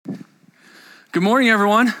Good morning,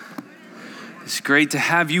 everyone. It's great to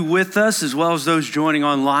have you with us as well as those joining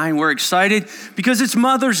online. We're excited because it's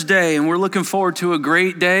Mother's Day and we're looking forward to a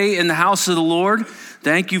great day in the house of the Lord.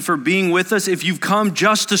 Thank you for being with us. If you've come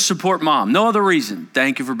just to support Mom, no other reason,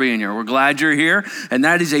 thank you for being here. We're glad you're here, and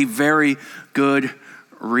that is a very good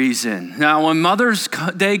reason. Now, when Mother's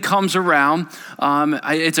Day comes around,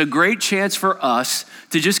 it's a great chance for us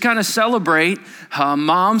to just kind of celebrate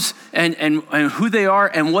moms and who they are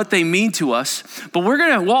and what they mean to us. But we're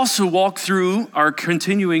going to also walk through our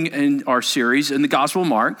continuing in our series in the Gospel of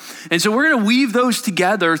Mark. And so we're going to weave those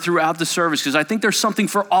together throughout the service because I think there's something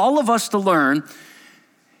for all of us to learn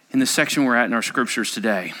in the section we're at in our scriptures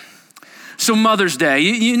today. So Mother's Day,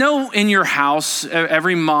 you know, in your house,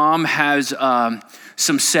 every mom has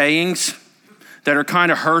some sayings that are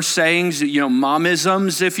kind of her sayings, you know,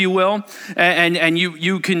 momisms, if you will. And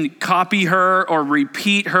you can copy her or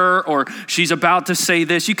repeat her, or she's about to say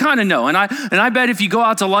this. You kind of know. And I bet if you go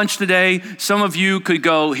out to lunch today, some of you could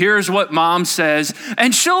go, here's what Mom says.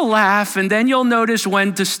 And she'll laugh, and then you'll notice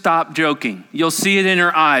when to stop joking. You'll see it in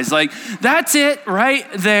her eyes. Like, that's it right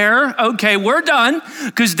there. Okay, we're done.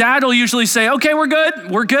 Because Dad will usually say, okay, we're good.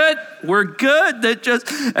 We're good. We're good. That just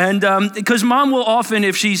because Mom will often,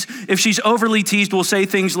 if she's overly teased, will say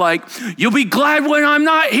things like, "You'll be glad when I'm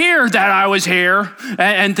not here that I was here,"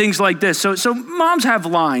 and things like this. So moms have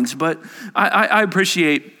lines, but I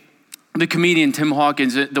appreciate the comedian Tim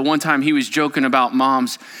Hawkins. The one time he was joking about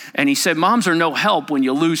moms, and he said, "Moms are no help when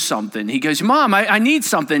you lose something." He goes, "Mom, I need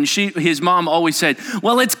something." His mom always said,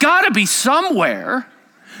 "Well, it's got to be somewhere."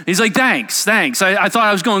 He's like, thanks. I thought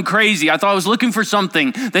I was going crazy. I thought I was looking for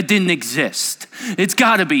something that didn't exist. It's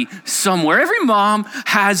got to be somewhere. Every mom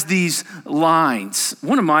has these lines.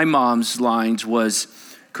 One of my mom's lines was,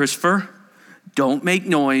 "Christopher, don't make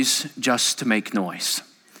noise just to make noise."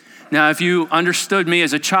 Now, if you understood me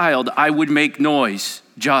as a child, I would make noise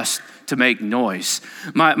just to make noise.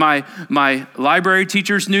 My library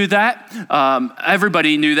teachers knew that.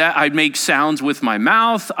 Everybody knew that. I'd make sounds with my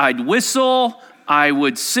mouth. I'd whistle. I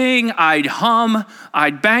would sing, I'd hum,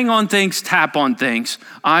 I'd bang on things, tap on things.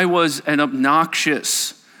 I was an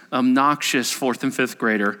obnoxious fourth and fifth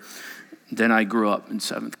grader. Then I grew up in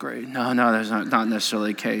seventh grade. No, that's not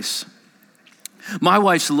necessarily the case. My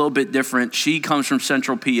wife's a little bit different. She comes from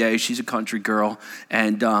Central PA. She's a country girl.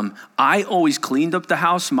 And I always cleaned up the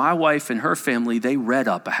house. My wife and her family, they red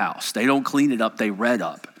up a house. They don't clean it up, they red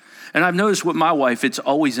up. And I've noticed with my wife, it's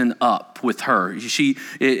always an up with her.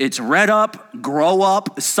 It's red up, grow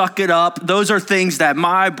up, suck it up. Those are things that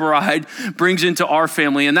my bride brings into our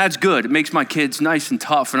family, and that's good. It makes my kids nice and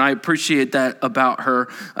tough, and I appreciate that about her.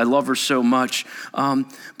 I love her so much.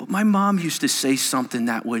 But my mom used to say something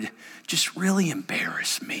that would just really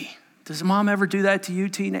embarrass me. Does Mom ever do that to you,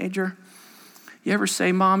 teenager? You ever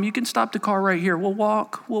say, "Mom, you can stop the car right here. We'll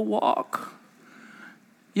walk.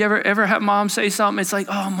 You ever have Mom say something? It's like,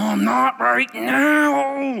 "Oh, Mom, not right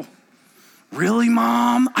now." "Really,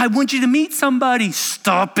 Mom? I want you to meet somebody."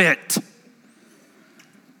 "Stop it."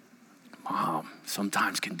 Mom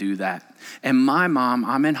sometimes can do that. And my mom,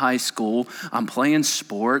 I'm in high school, I'm playing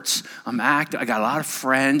sports, I'm active, I got a lot of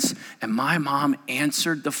friends, and my mom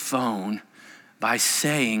answered the phone by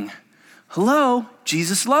saying, "Hello,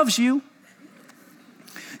 Jesus loves you."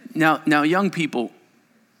 Now, young people,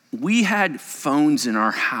 we had phones in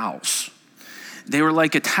our house. They were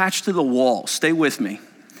like attached to the wall. Stay with me.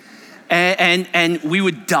 And we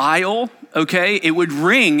would dial, okay? It would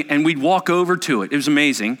ring and we'd walk over to it. It was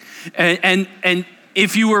amazing. And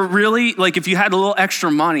if you were really, like if you had a little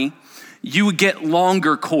extra money, you would get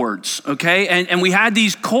longer cords, okay? And we had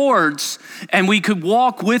these cords and we could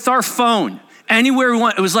walk with our phone anywhere we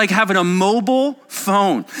want. It was like having a mobile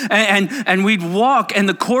phone. And we'd walk and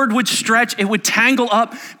the cord would stretch. It would tangle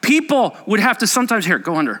up. People would have to sometimes, here,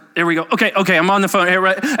 go under. There we go. Okay, I'm on the phone. Here,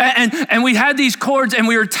 right? And we had these cords and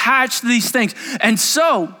we were attached to these things. And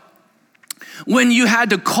so when you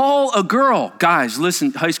had to call a girl, guys,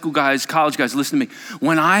 listen, high school guys, college guys, listen to me.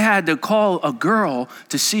 When I had to call a girl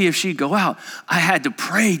to see if she'd go out, I had to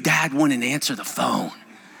pray Dad wouldn't answer the phone.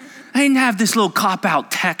 I didn't have this little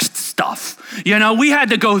cop-out text stuff. You know, we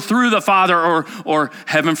had to go through the father or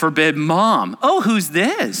heaven forbid, Mom. "Oh, who's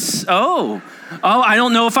this? Oh, I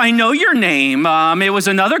don't know if I know your name. It was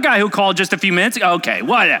another guy who called just a few minutes ago." Okay,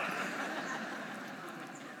 what?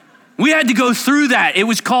 We had to go through that. It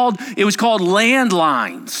was called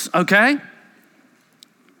landlines, okay?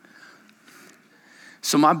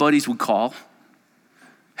 So my buddies would call.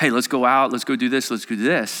 "Hey, let's go out. Let's go do this. Let's go do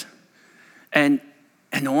this." And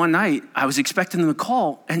one night, I was expecting them to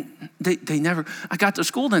call, and they never. I got to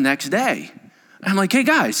school the next day. I'm like, hey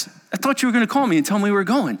guys, I thought you were gonna call me and tell me we were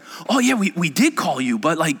going. Oh yeah, we did call you,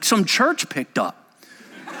 but like some church picked up.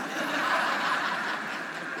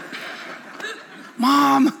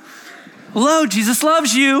 Mom, hello, Jesus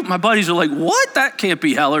loves you. My buddies are like, what? That can't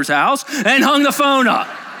be Heller's house, and hung the phone up.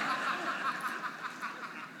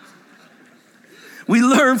 We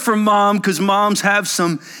learn from mom because moms have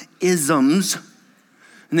some isms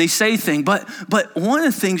and they say things. But one of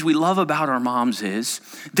the things we love about our moms is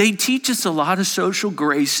they teach us a lot of social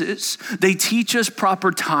graces. They teach us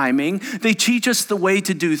proper timing. They teach us the way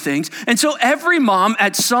to do things. And so every mom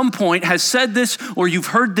at some point has said this, or you've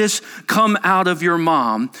heard this come out of your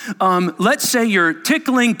mom. Let's say you're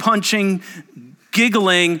tickling, punching,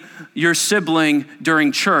 giggling your sibling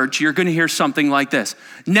during church. You're going to hear something like this.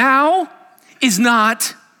 Now is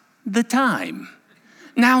not the time.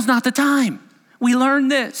 Now's not the time. We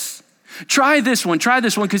learned this. Try this one,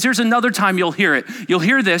 because there's another time you'll hear it. You'll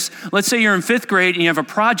hear this. Let's say you're in 5th grade and you have a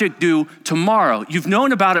project due tomorrow. You've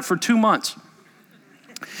known about it for 2 months.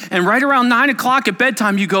 And right around 9 o'clock at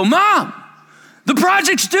bedtime, you go, Mom, the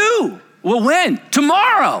project's due. Well, when?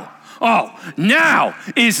 Tomorrow. Oh, now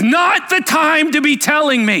is not the time to be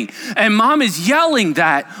telling me. And mom is yelling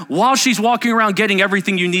that while she's walking around getting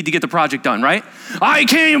everything you need to get the project done, right? I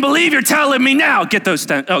can't even believe you're telling me now. Get those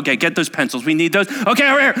pencils. We need those. Okay,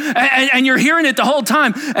 over here. And you're hearing it the whole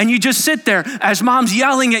time. And you just sit there as mom's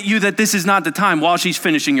yelling at you that this is not the time while she's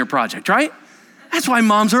finishing your project, right? That's why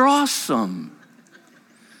moms are awesome.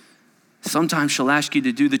 Sometimes she'll ask you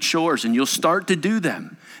to do the chores and you'll start to do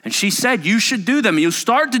them. And she said, you should do them. And you'll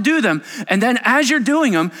start to do them. And then as you're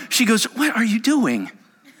doing them, she goes, what are you doing?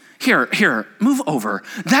 Here, move over.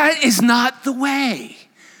 That is not the way.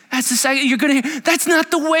 That's the second you're going to hear. That's not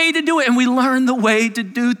the way to do it. And we learn the way to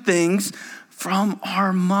do things from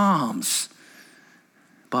our moms.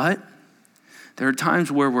 But there are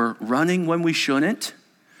times where we're running when we shouldn't.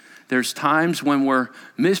 There's times when we're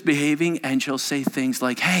misbehaving and she'll say things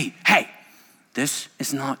like, hey, this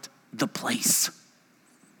is not the place.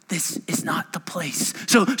 This is not the place.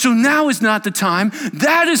 So now is not the time.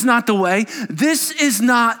 That is not the way. This is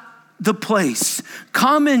not the place.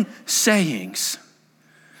 Common sayings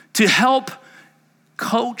to help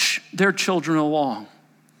coach their children along.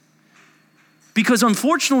 Because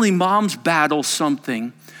unfortunately, moms battle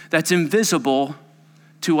something that's invisible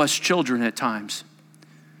to us children at times.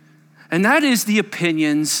 And that is the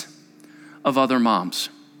opinions of other moms.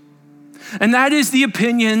 And that is the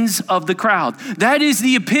opinions of the crowd. That is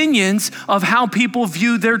the opinions of how people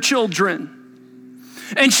view their children.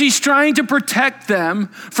 And she's trying to protect them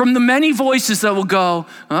from the many voices that will go,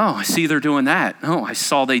 oh, I see they're doing that. Oh, I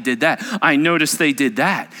saw they did that. I noticed they did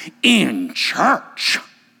that in church.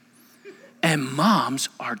 And moms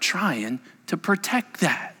are trying to protect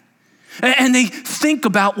that. And they think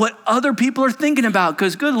about what other people are thinking about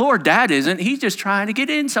because good Lord, dad isn't. He's just trying to get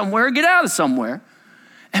in somewhere, get out of somewhere.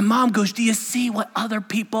 And mom goes, do you see what other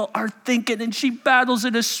people are thinking? And she battles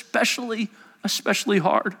it especially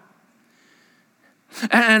hard.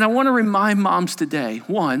 And I want to remind moms today,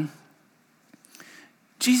 one,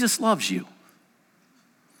 Jesus loves you.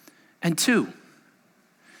 And two,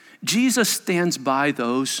 Jesus stands by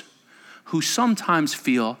those who sometimes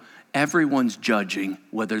feel everyone's judging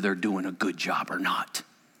whether they're doing a good job or not.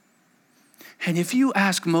 And if you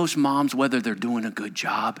ask most moms whether they're doing a good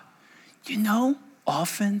job,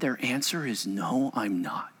 often their answer is no, I'm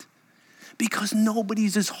not. Because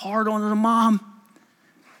nobody's as hard on a mom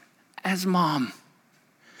as mom.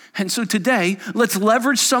 And so today, let's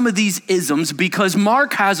leverage some of these isms because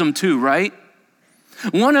Mark has them too, right?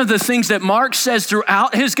 One of the things that Mark says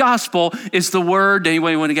throughout his gospel is the word,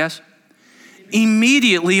 anybody want to guess?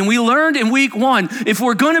 Immediately. And we learned in week 1, if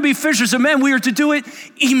we're going to be fishers of men, we are to do it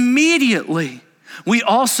immediately. We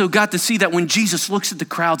also got to see that when Jesus looks at the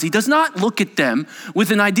crowds, he does not look at them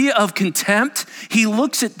with an idea of contempt. He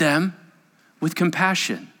looks at them with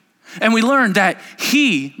compassion. And we learned that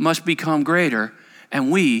he must become greater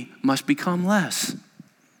and we must become less.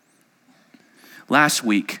 Last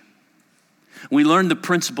week, we learned the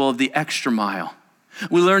principle of the extra mile.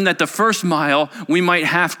 We learned that the first mile we might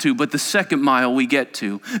have to, but the second mile we get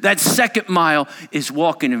to. That second mile is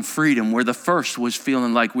walking in freedom, where the first was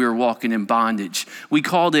feeling like we were walking in bondage. We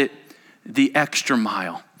called it the extra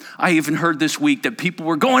mile. I even heard this week that people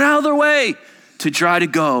were going out of their way to try to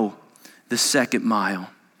go the second mile.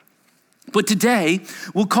 But today,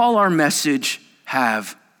 we'll call our message,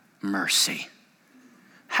 Have Mercy.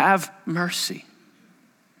 Have mercy.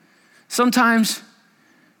 Sometimes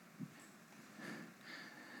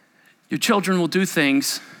your children will do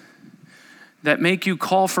things that make you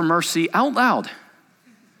call for mercy out loud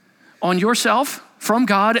on yourself, from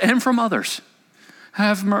God, and from others.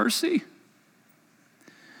 have mercy.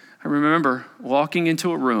 I remember walking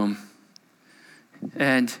into a room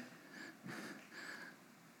and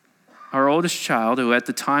our oldest child, who at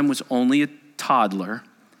the time was only a toddler,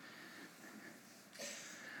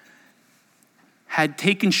 had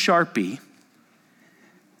taken Sharpie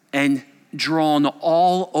and drawn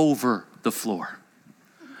all over the floor.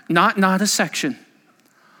 Not a section,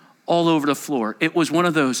 all over the floor. It was one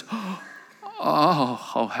of those,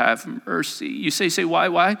 oh, have mercy. You say,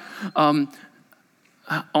 why?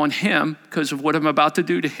 On him, because of what I'm about to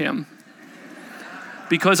do to him.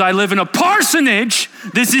 Because I live in a parsonage,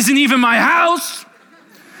 this isn't even my house.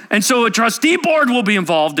 And so a trustee board will be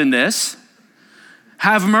involved in this.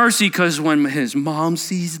 Have mercy, because when his mom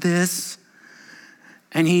sees this,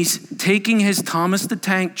 and he's taking his Thomas the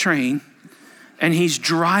Tank train, and he's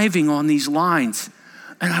driving on these lines.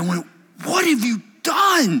 And I went, what have you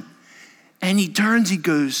done? And he turns, he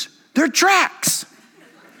goes, they're tracks.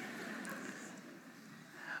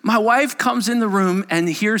 My wife comes in the room and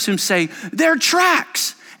hears him say, they're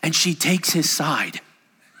tracks. And she takes his side.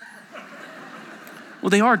 Well,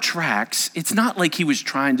 they are tracks. It's not like he was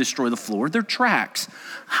trying to destroy the floor. They're tracks.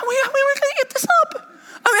 How are we going to get this up?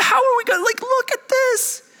 I mean, how are we going to, look at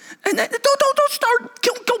this? And then, don't start,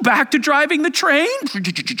 go back to driving the train.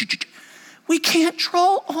 We can't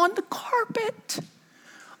draw on the carpet.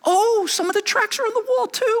 Oh, some of the tracks are on the wall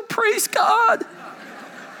too. Praise God.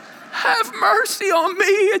 Have mercy on me.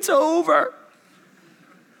 It's over.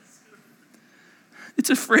 It's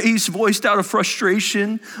a phrase voiced out of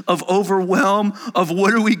frustration, of overwhelm, of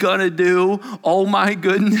what are we gonna do? Oh my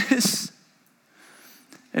goodness.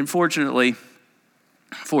 And fortunately,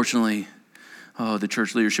 the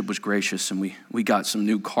church leadership was gracious and we got some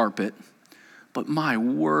new carpet. But my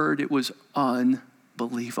word, it was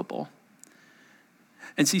unbelievable.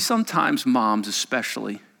 And see, sometimes moms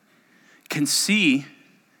especially can see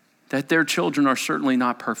that their children are certainly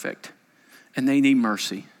not perfect and they need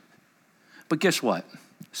mercy. But guess what?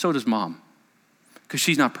 So does mom, because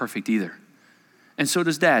she's not perfect either. And so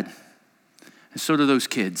does dad. And so do those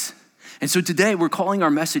kids. And so today we're calling our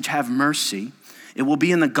message, Have Mercy. It will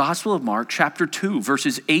be in the Gospel of Mark, chapter 2,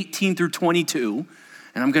 verses 18 through 22.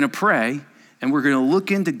 And I'm going to pray, and we're going to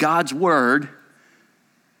look into God's word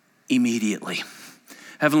immediately.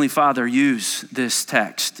 Heavenly Father, use this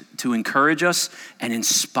text to encourage us and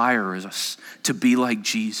inspire us to be like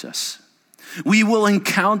Jesus. We will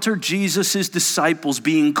encounter Jesus' disciples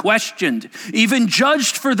being questioned, even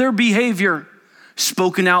judged for their behavior,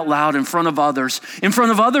 spoken out loud in front of others, in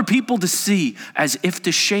front of other people to see, as if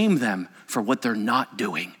to shame them for what they're not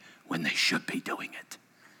doing when they should be doing it.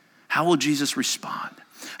 How will Jesus respond?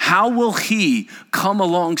 How will he come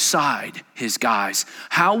alongside his guys?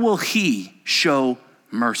 How will he show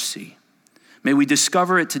mercy? May we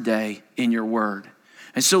discover it today in your word.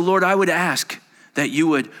 And so, Lord, I would ask that you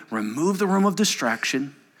would remove the room of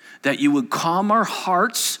distraction, that you would calm our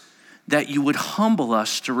hearts, that you would humble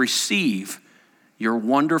us to receive your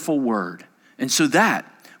wonderful word. And so that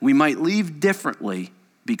we might leave differently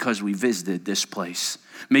because we visited this place.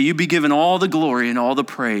 May you be given all the glory and all the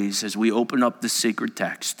praise as we open up the sacred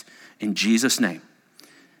text. In Jesus' name,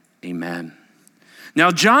 amen.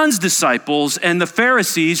 Now, John's disciples and the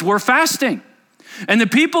Pharisees were fasting, and the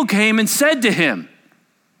people came and said to him,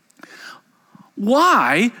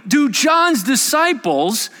 why do John's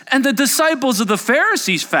disciples and the disciples of the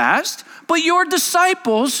Pharisees fast, but your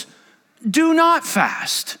disciples do not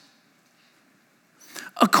fast?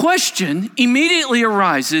 A question immediately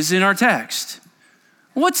arises in our text.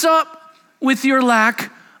 What's up with your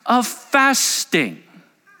lack of fasting?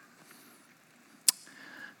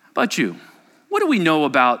 How about you? What do we know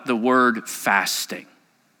about the word fasting?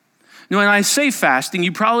 Now, when I say fasting,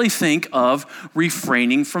 you probably think of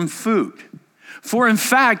refraining from food. For in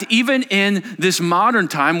fact, even in this modern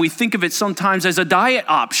time, we think of it sometimes as a diet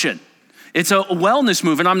option. It's a wellness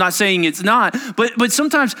move, and I'm not saying it's not, but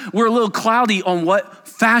sometimes we're a little cloudy on what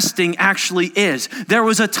fasting actually is. There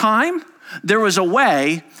was a time, there was a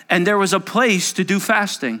way, and there was a place to do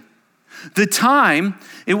fasting. The time,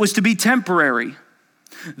 it was to be temporary.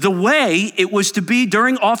 The way, it was to be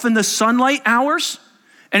during often the sunlight hours,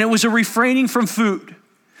 and it was a refraining from food.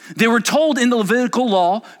 They were told in the Levitical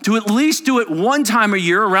law to at least do it one time a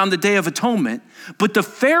year around the Day of Atonement, but the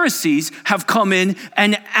Pharisees have come in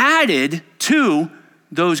and added to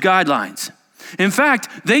those guidelines. In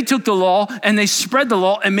fact, they took the law and they spread the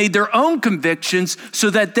law and made their own convictions so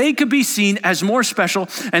that they could be seen as more special,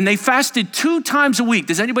 and they fasted 2 times a week.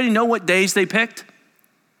 Does anybody know what days they picked?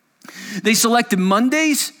 They selected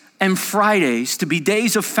Mondays and Fridays to be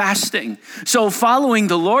days of fasting. So following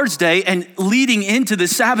the Lord's Day and leading into the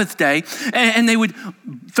Sabbath day, and they would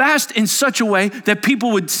fast in such a way that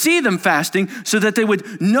people would see them fasting so that they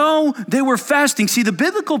would know they were fasting. See, the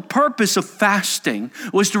biblical purpose of fasting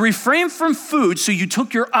was to refrain from food, so you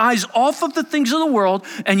took your eyes off of the things of the world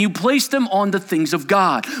and you placed them on the things of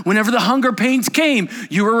God. Whenever the hunger pains came,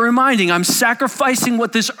 you were reminding, I'm sacrificing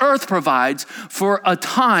what this earth provides for a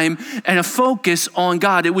time and a focus on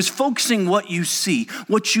God. It was focusing what you see,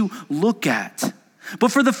 what you look at.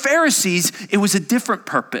 But for the Pharisees, it was a different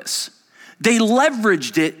purpose. They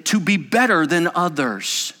leveraged it to be better than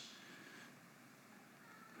others.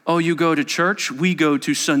 Oh, you go to church? We go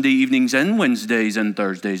to Sunday evenings and Wednesdays and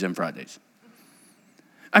Thursdays and Fridays.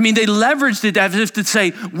 I mean, they leveraged it as if to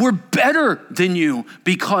say, we're better than you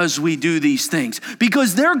because we do these things.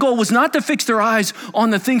 Because their goal was not to fix their eyes on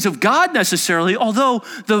the things of God necessarily, although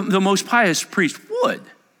the most pious priest would.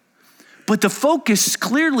 But the focus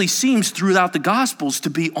clearly seems throughout the Gospels to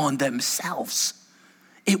be on themselves.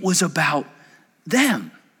 It was about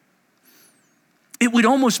them. It would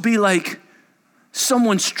almost be like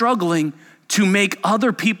someone struggling to make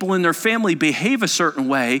other people in their family behave a certain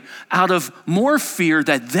way out of more fear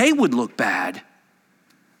that they would look bad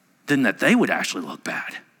than that they would actually look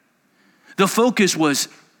bad. The focus was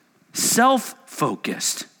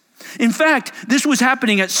self-focused. In fact, this was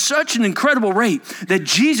happening at such an incredible rate that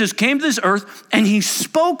Jesus came to this earth and he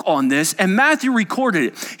spoke on this, and Matthew recorded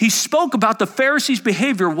it. He spoke about the Pharisees'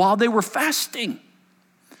 behavior while they were fasting.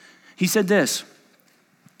 He said this,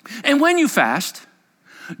 and when you fast,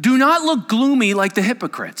 do not look gloomy like the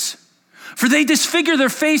hypocrites, for they disfigure their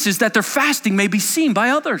faces that their fasting may be seen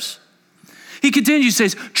by others. He continues,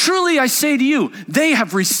 says, truly I say to you, they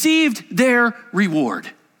have received their reward.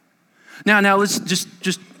 Now let's just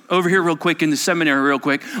over here real quick in the seminary real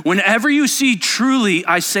quick. Whenever you see truly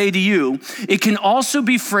I say to you, it can also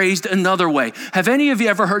be phrased another way. Have any of you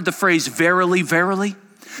ever heard the phrase verily, verily?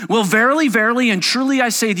 Well, verily, verily, and truly I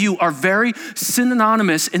say to you are very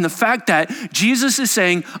synonymous in the fact that Jesus is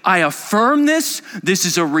saying, I affirm this. This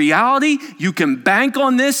is a reality. You can bank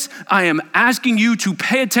on this. I am asking you to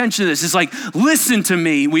pay attention to this. It's like, listen to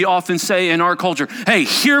me. We often say in our culture, hey,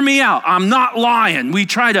 hear me out. I'm not lying. We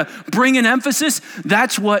try to bring an emphasis.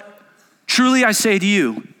 That's what truly I say to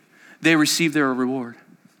you. They receive their reward.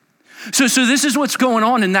 So this is what's going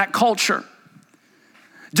on in that culture.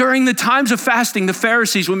 During the times of fasting, the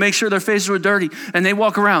Pharisees would make sure their faces were dirty and they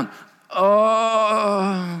walk around,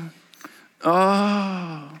 oh.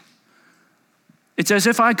 It's as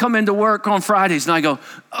if I come into work on Fridays and I go,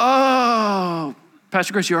 oh,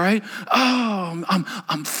 Pastor Chris, you all right? Oh,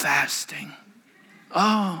 I'm fasting.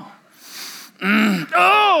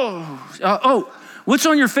 What's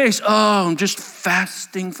on your face? Oh, I'm just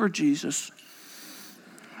fasting for Jesus.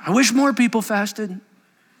 I wish more people fasted.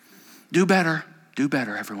 Do better. Do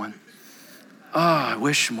better, everyone. Oh, I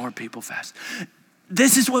wish more people fast.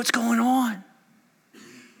 This is what's going on.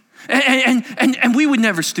 And we would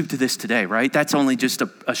never stoop to this today, right? That's only just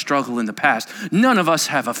a struggle in the past. None of us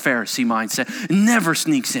have a Pharisee mindset. It never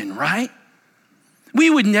sneaks in, right? We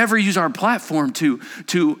would never use our platform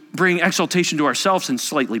to bring exaltation to ourselves and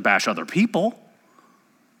slightly bash other people.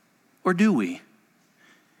 Or do we?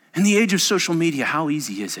 In the age of social media, how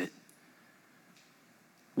easy is it?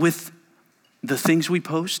 With the things we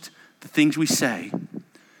post, the things we say,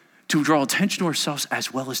 to draw attention to ourselves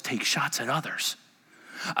as well as take shots at others.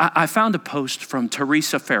 I found a post from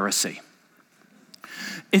Teresa Pharisee.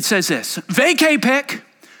 It says this, vacay pic,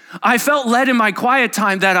 I felt led in my quiet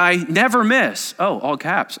time that I never miss. Oh, all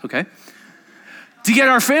caps, okay. To get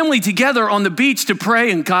our family together on the beach to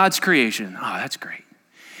pray in God's creation. Oh, that's great.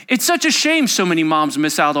 It's such a shame so many moms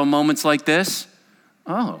miss out on moments like this.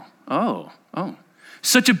 Oh.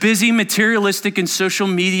 Such a busy, materialistic, and social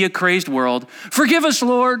media crazed world. Forgive us,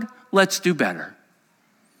 Lord. Let's do better.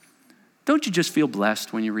 Don't you just feel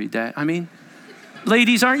blessed when you read that? I mean,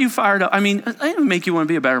 ladies, aren't you fired up? I mean, it would make you want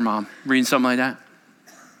to be a better mom reading something like that.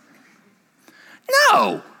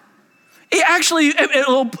 No. It actually,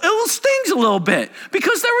 it stings a little bit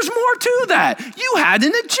because there was more to that. You had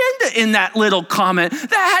an agenda in that little comment that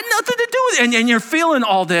had nothing to do with it. And you're feeling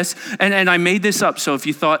all this. And I made this up. So if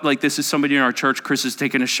you thought like this is somebody in our church Chris is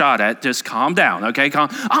taking a shot at, just calm down, okay? I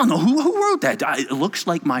don't know who wrote that. It looks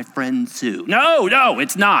like my friend Sue. No,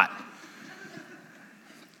 it's not.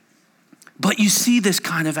 But you see this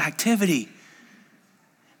kind of activity.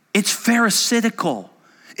 It's pharisaical.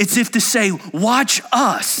 It's if to say, watch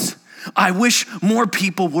us. I wish more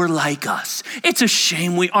people were like us. It's a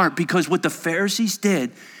shame we aren't, because what the Pharisees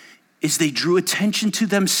did is they drew attention to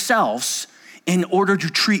themselves in order to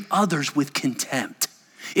treat others with contempt.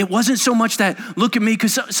 It wasn't so much that, look at me,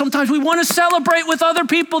 because sometimes we want to celebrate with other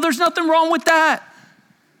people. There's nothing wrong with that.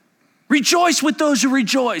 Rejoice with those who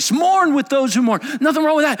rejoice. Mourn with those who mourn. Nothing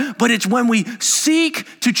wrong with that. But it's when we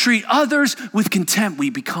seek to treat others with contempt, we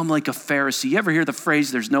become like a Pharisee. You ever hear the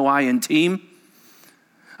phrase, there's no I in team?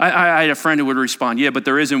 I had a friend who would respond, yeah, but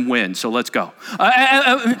there is in win, so let's go.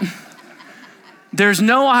 There's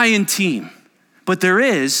no I in team, but there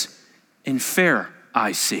is in fair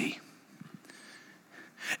I see.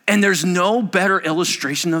 And there's no better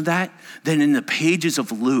illustration of that than in the pages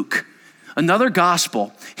of Luke. Another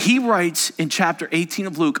gospel, he writes in chapter 18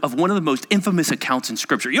 of Luke of one of the most infamous accounts in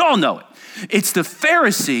scripture. You all know it. It's the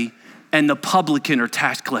Pharisee and the publican or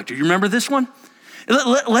tax collector. You remember this one?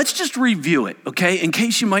 Let's just review it, okay? In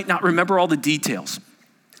case you might not remember all the details.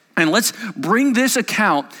 And let's bring this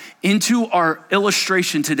account into our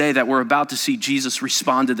illustration today that we're about to see Jesus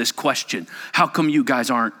respond to this question. How come you guys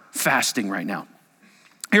aren't fasting right now?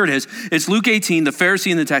 Here it is. It's Luke 18, the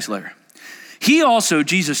Pharisee and the tax collector. He also,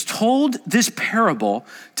 Jesus, told this parable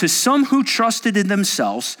to some who trusted in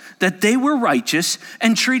themselves that they were righteous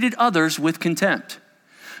and treated others with contempt.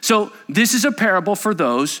 So this is a parable for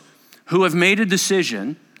those who have made a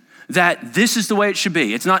decision that this is the way it should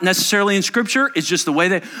be. It's not necessarily in scripture. It's just the way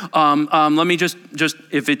that, let me just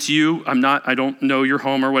if it's you, I don't know your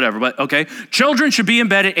home or whatever, but okay. Children should be in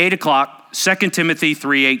bed at 8:00, 2 Timothy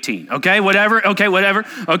 3:18, okay, whatever,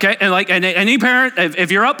 okay, and any parent, if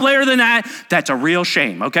you're up later than that, that's a real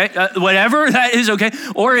shame, okay, whatever that is, okay,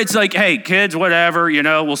 or it's like, hey, kids, whatever,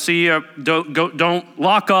 we'll see you, don't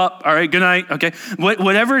lock up, all right, good night, okay,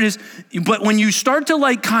 whatever it is, but when you start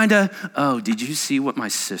to oh, did you see what my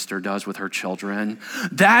sister does with her children?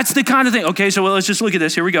 That's the kind of thing, okay, so let's just look at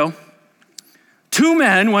this, here we go. 2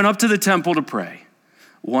 men went up to the temple to pray.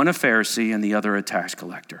 One a Pharisee and the other a tax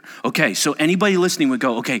collector. Okay, so anybody listening would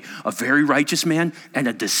go, okay, a very righteous man and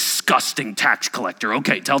a disgusting tax collector.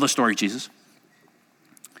 Okay, tell the story, Jesus.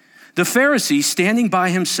 The Pharisee, standing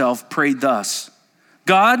by himself, prayed thus,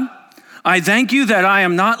 God, I thank you that I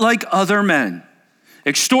am not like other men,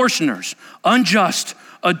 extortioners, unjust,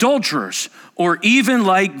 adulterers, or even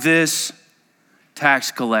like this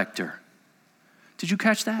tax collector. Did you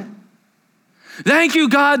catch that? Thank you,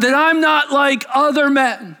 God, that I'm not like other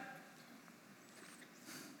men.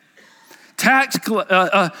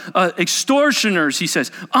 Extortioners, he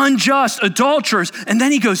says, unjust, adulterers. And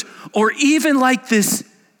then he goes, or even like this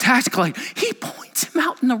tax collector. He points him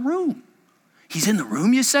out in the room. He's in the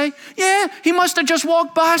room, you say? Yeah, he must have just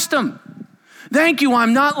walked past him. Thank you,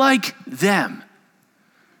 I'm not like them.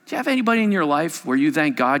 Do you have anybody in your life where you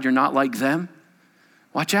thank God you're not like them?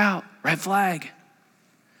 Watch out, red flag.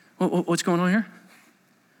 What's going on here?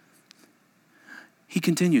 He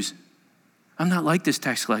continues, I'm not like this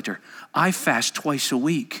tax collector. I fast twice a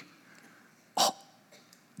week. Oh,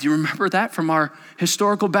 do you remember that from our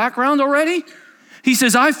historical background already? He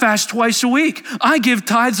says, I fast twice a week. I give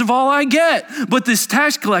tithes of all I get. But this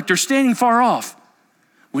tax collector, standing far off,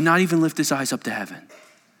 would not even lift his eyes up to heaven.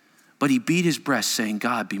 But he beat his breast, saying,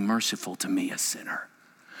 God, be merciful to me, a sinner.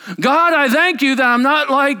 God, I thank you that I'm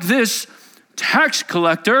not like this tax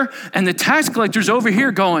collector. And the tax collector's over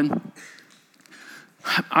here going,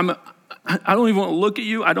 I don't even want to look at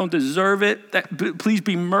you. I don't deserve it. Please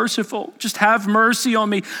be merciful. Just have mercy on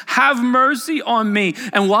me. Have mercy on me.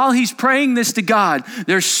 And while he's praying this to God,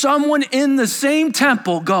 there's someone in the same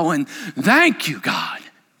temple going, thank you, God,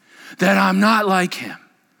 that I'm not like him.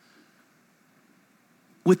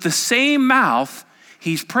 With the same mouth,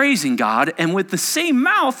 he's praising God, and with the same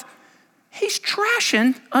mouth, he's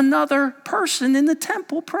trashing another person in the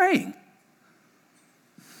temple praying.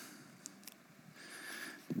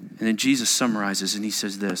 And then Jesus summarizes and he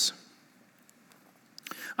says this,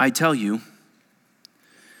 I tell you,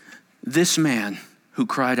 this man who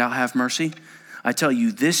cried out, have mercy, I tell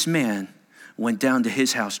you, this man went down to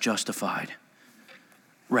his house justified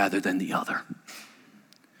rather than the other.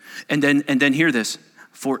 And then hear this,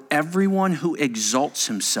 for everyone who exalts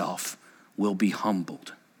himself will be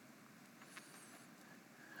humbled.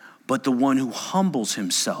 But the one who humbles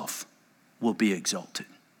himself will be exalted.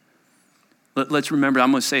 Let's remember,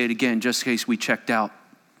 I'm going to say it again just in case we checked out.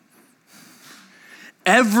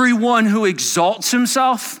 Everyone who exalts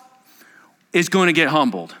himself is going to get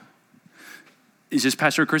humbled. Is this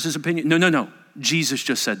Pastor Chris's opinion? No. Jesus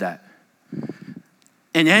just said that.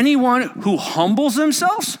 And anyone who humbles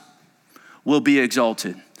themselves will be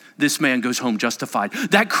exalted. This man goes home justified.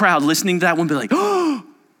 That crowd listening to that one be like, oh,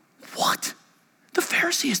 what? The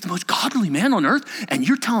Pharisee is the most godly man on earth, and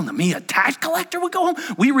you're telling me a tax collector would go home?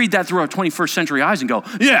 We read that through our 21st century eyes and go,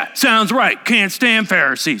 yeah, sounds right, can't stand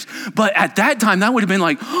Pharisees. But at that time, that would have been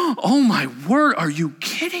like, oh my word, are you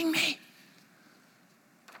kidding me?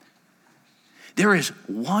 There is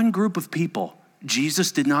one group of people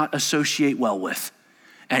Jesus did not associate well with,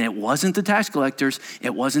 and it wasn't the tax collectors,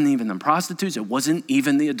 it wasn't even the prostitutes, it wasn't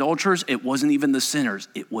even the adulterers, it wasn't even the sinners,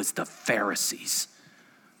 it was the Pharisees.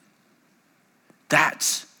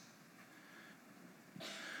 That's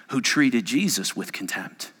who treated Jesus with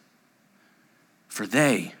contempt, for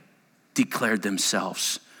they declared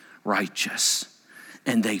themselves righteous,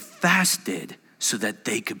 and they fasted so that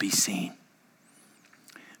they could be seen.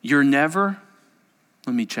 You're never,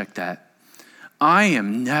 let me check that. I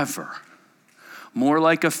am never more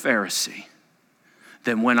like a Pharisee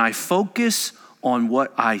than when I focus on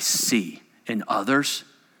what I see in others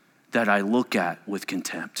that I look at with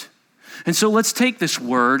contempt. And so let's take this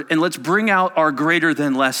word and let's bring out our greater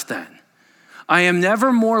than less than. I am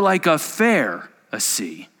never more like a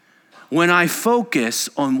Pharisee when I focus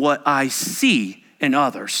on what I see in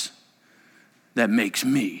others that makes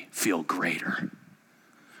me feel greater.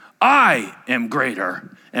 I am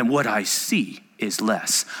greater, and what I see is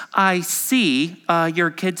less. I see your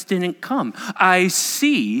kids didn't come. I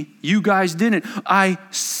see you guys didn't. I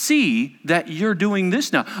see that you're doing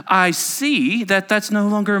this now. I see that that's no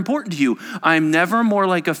longer important to you. I'm never more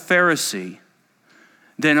like a Pharisee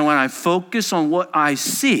than when I focus on what I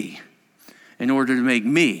see in order to make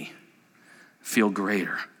me feel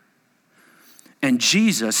greater. And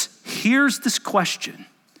Jesus hears this question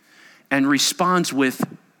and responds with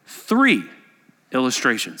 3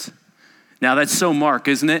 illustrations. Now that's so Mark,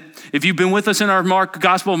 isn't it? If you've been with us in our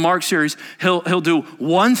Gospel of Mark series, he'll do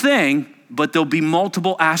one thing, but there'll be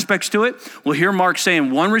multiple aspects to it. We'll hear Mark saying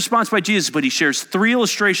one response by Jesus, but he shares 3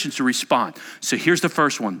 illustrations to respond. So here's the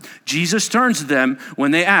first one. Jesus turns to them when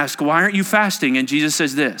they ask, why aren't you fasting? And Jesus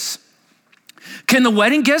says this, can the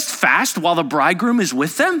wedding guests fast while the bridegroom is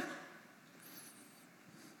with them?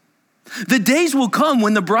 The days will come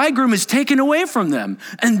when the bridegroom is taken away from them,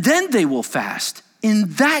 and then they will fast in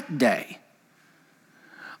that day.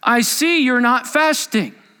 I see you're not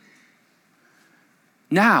fasting.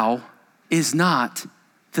 Now is not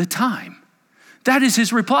the time. That is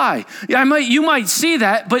his reply. You might see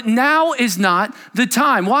that, but now is not the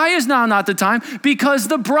time. Why is now not the time? Because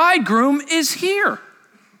the bridegroom is here.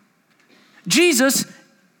 Jesus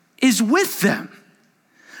is with them.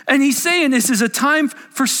 And he's saying this is a time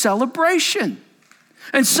for celebration.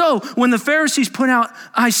 And so when the Pharisees point out,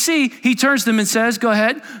 I see, he turns to them and says, go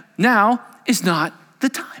ahead, now is not the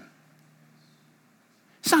time.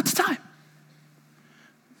 It's not the time.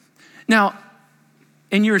 Now,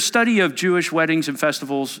 in your study of Jewish weddings and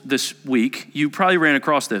festivals this week, you probably ran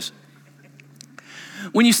across this.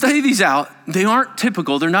 When you study these out, they aren't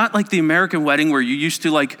typical. They're not like the American wedding where you used to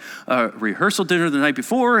like a rehearsal dinner the night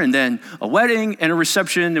before and then a wedding and a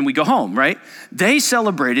reception and we go home, right? They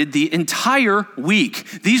celebrated the entire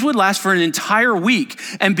week. These would last for an entire week.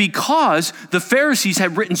 And because the Pharisees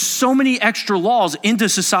had written so many extra laws into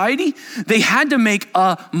society, they had to make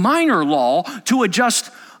a minor law to adjust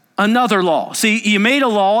another law. See, you made a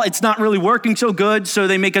law, it's not really working so good, so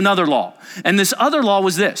they make another law. And this other law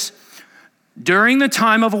was this. During the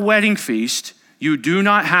time of a wedding feast, you do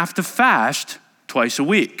not have to fast twice a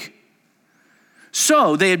week.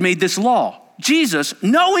 So they had made this law. Jesus,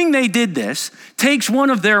 knowing they did this, takes one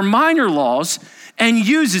of their minor laws and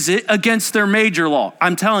uses it against their major law.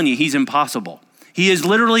 I'm telling you, he's impossible. He is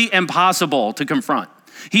literally impossible to confront.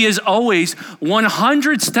 He is always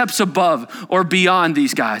 100 steps above or beyond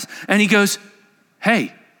these guys. And he goes,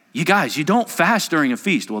 hey, you guys, you don't fast during a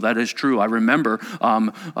feast. Well, that is true. I remember,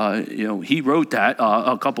 he wrote that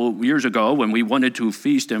a couple of years ago when we wanted to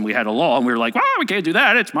feast and we had a law and we were like, well, we can't do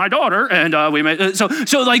that. It's my daughter. And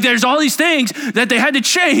so like there's all these things that they had to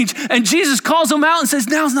change. And Jesus calls them out and says,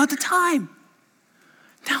 now's not the time.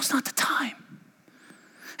 Now's not the time.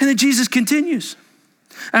 And then Jesus continues.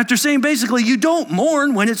 After saying basically, you don't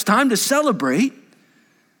mourn when it's time to celebrate.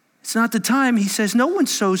 It's not the time. He says, no one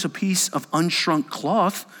sews a piece of unshrunk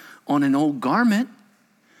cloth on an old garment.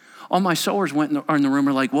 All my sewers went in the room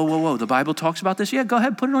are like, whoa. The Bible talks about this? Yeah, go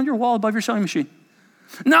ahead, put it on your wall above your sewing machine.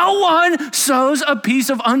 No one sews a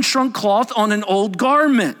piece of unshrunk cloth on an old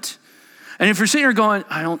garment. And if you're sitting here going,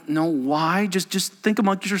 I don't know why, just think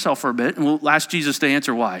amongst yourself for a bit and we'll ask Jesus to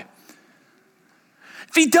answer why.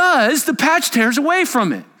 If he does, the patch tears away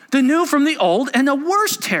from it. The new from the old, and a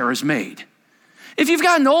worse tear is made. If you've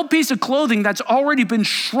got an old piece of clothing that's already been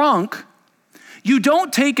shrunk, You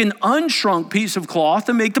don't take an unshrunk piece of cloth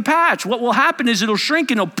and make the patch. What will happen is it'll shrink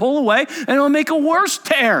and it'll pull away and it'll make a worse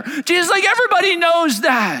tear. Jesus, like, everybody knows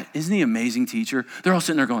that. Isn't he an amazing teacher? They're all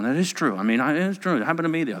sitting there going, that is true. I mean, it's true. It happened to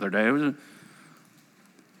me the other day.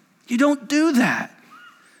 You don't do that.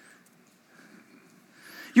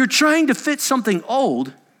 You're trying to fit something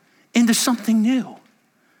old into something new.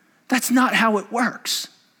 That's not how it works.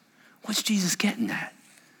 What's Jesus getting at?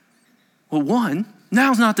 Well, one,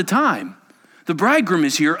 now's not the time. The bridegroom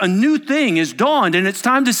is here. A new thing is dawned and it's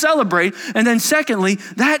time to celebrate. And then secondly,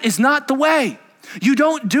 that is not the way. You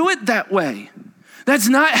don't do it that way. That's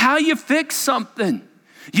not how you fix something.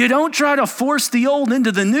 You don't try to force the old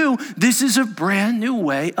into the new. This is a brand new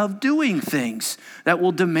way of doing things that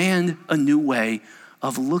will demand a new way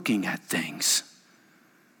of looking at things.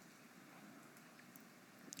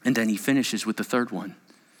 And then he finishes with the third one.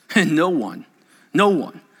 And no one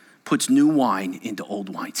puts new wine into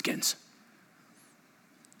old wineskins.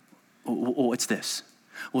 What's this?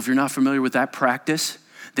 Well, if you're not familiar with that practice,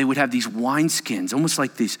 they would have these wineskins, almost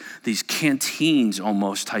like these canteens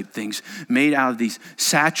almost type things, made out of these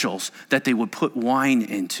satchels that they would put wine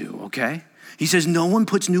into, okay? He says no one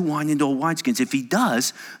puts new wine into old wineskins. If he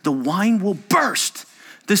does, the wine will burst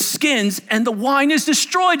the skins and the wine is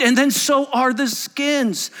destroyed, and then so are the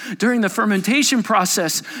skins. During the fermentation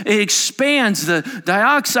process, it expands. The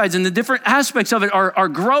dioxides and the different aspects of it are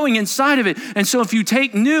growing inside of it. And so if you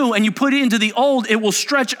take new and you put it into the old, it will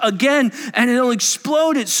stretch again and it'll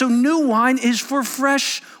explode it. So new wine is for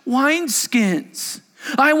fresh wineskins.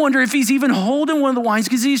 I wonder if he's even holding one of the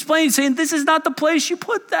wineskins. He's playing, saying, this is not the place you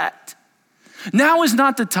put that. Now is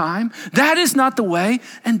not the time. That is not the way.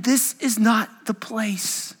 And this is not the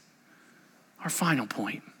place. Our final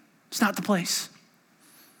point. It's not the place.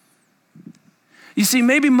 You see,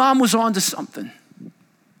 maybe mom was onto something.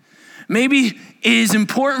 Maybe it is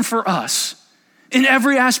important for us in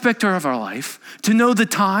every aspect of our life to know the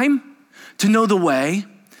time, to know the way,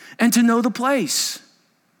 and to know the place.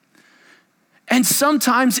 And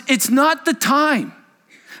sometimes it's not the time.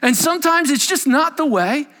 And sometimes it's just not the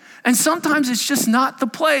way. And sometimes it's just not the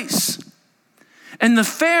place. And the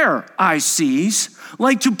Pharisees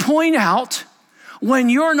like to point out when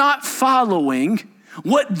you're not following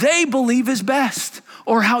what they believe is best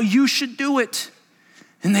or how you should do it.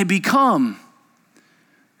 And they become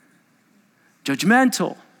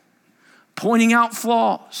judgmental, pointing out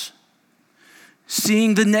flaws,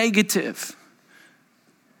 seeing the negative,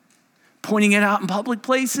 pointing it out in public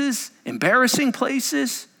places, embarrassing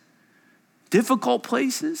places, difficult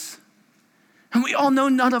places. And we all know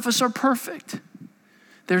none of us are perfect.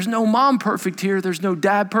 There's no mom perfect here. There's no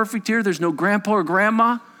dad perfect here. There's no grandpa or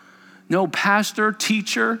grandma, no pastor,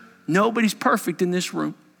 teacher. Nobody's perfect in this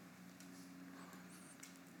room.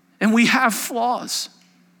 And we have flaws.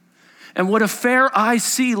 And what a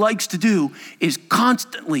Pharisee likes to do is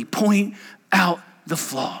constantly point out the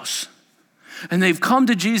flaws. And they've come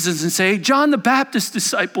to Jesus and say, John the Baptist's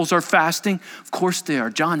disciples are fasting. Of course they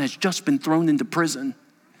are. John has just been thrown into prison.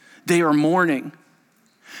 They are mourning.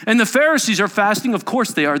 And the Pharisees are fasting. Of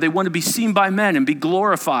course they are. They want to be seen by men and be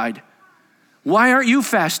glorified. Why aren't you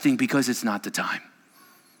fasting? Because it's not the time.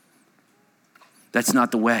 That's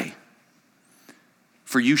not the way.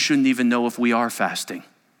 For you shouldn't even know if we are fasting.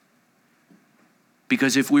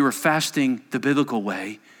 Because if we were fasting the biblical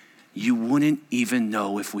way, you wouldn't even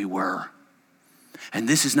know if we were. And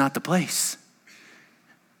this is not the place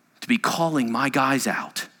to be calling my guys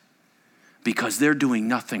out because they're doing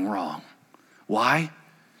nothing wrong. Why?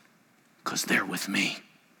 Because they're with me.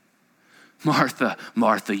 Martha,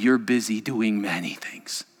 Martha, you're busy doing many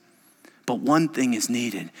things. But one thing is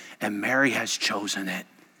needed, and Mary has chosen it.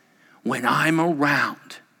 When I'm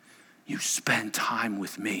around, you spend time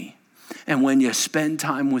with me. And when you spend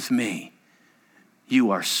time with me,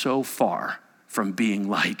 you are so far from being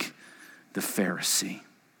like the Pharisee.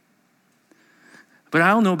 But I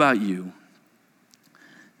don't know about you,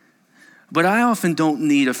 but I often don't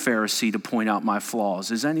need a Pharisee to point out my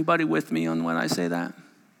flaws. Is anybody with me on when I say that?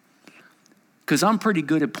 Because I'm pretty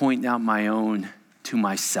good at pointing out my own to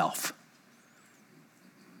myself.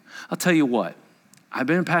 I'll tell you what, I've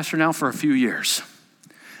been a pastor now for a few years.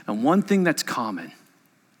 And one thing that's common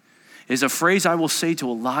is a phrase I will say to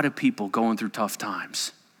a lot of people going through tough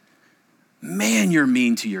times. Man, you're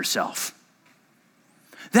mean to yourself.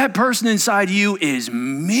 That person inside you is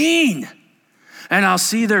mean. And I'll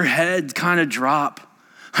see their head kind of drop.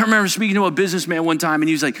 I remember speaking to a businessman one time and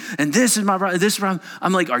he was like, and this is my problem, this is my problem.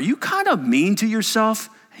 I'm like, are you kind of mean to yourself?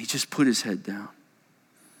 And he just put his head down.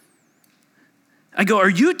 I go, are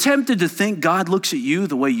you tempted to think God looks at you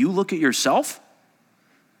the way you look at yourself?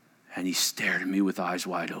 And he stared at me with eyes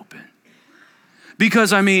wide open.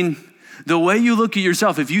 Because, I mean, the way you look at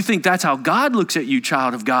yourself, if you think that's how God looks at you,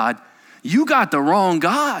 child of God, you got the wrong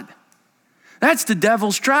God. That's the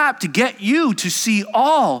devil's trap, to get you to see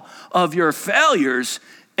all of your failures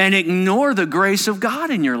and ignore the grace of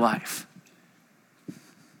God in your life.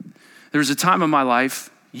 There was a time in my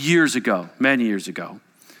life years ago, many years ago.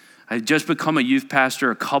 I had just become a youth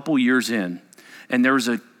pastor a couple years in, and there was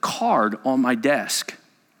a card on my desk.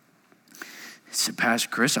 It said, Pastor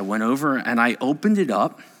Chris. I went over and I opened it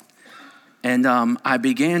up, and I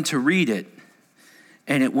began to read it.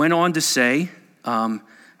 And it went on to say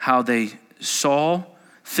how they saw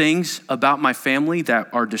things about my family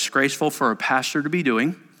that are disgraceful for a pastor to be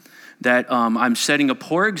doing, that I'm setting a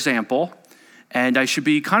poor example, and I should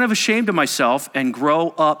be kind of ashamed of myself and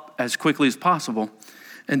grow up as quickly as possible.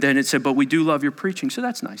 And then it said, but we do love your preaching, so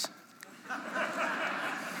that's nice.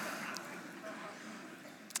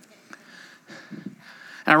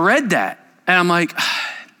 And I read that, and I'm like,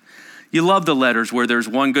 you love the letters where there's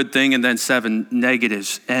one good thing and then 7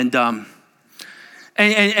 negatives. And I'm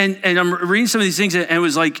reading some of these things, and it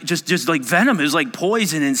was like just like venom. It was like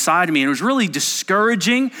poison inside of me, and it was really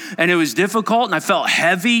discouraging, and it was difficult, and I felt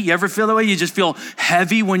heavy. You ever feel that way? You just feel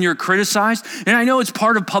heavy when you're criticized. And I know it's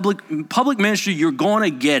part of public ministry. You're going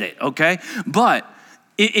to get it, okay? But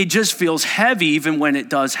it just feels heavy even when it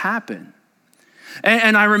does happen.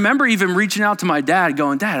 And I remember even reaching out to my dad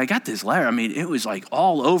going, Dad, I got this letter. I mean, it was like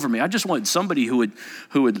all over me. I just wanted somebody who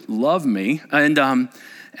would love me. And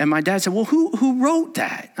my dad said, well, who wrote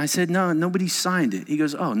that? I said, no, nobody signed it. He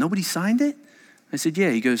goes, oh, nobody signed it? I said,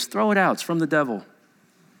 yeah. He goes, throw it out. It's from the devil.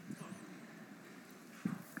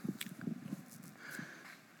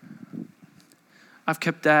 I've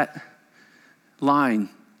kept that line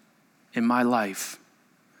in my life.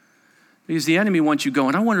 Because the enemy wants you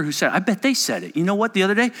going, I wonder who said it. I bet they said it. You know what, the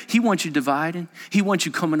other day? He wants you dividing. He wants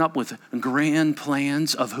you coming up with grand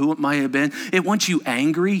plans of who it might have been. It wants you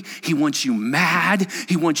angry. He wants you mad.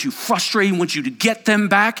 He wants you frustrated. He wants you to get them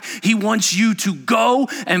back. He wants you to go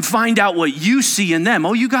and find out what you see in them.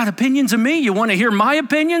 Oh, you got opinions of me? You want to hear my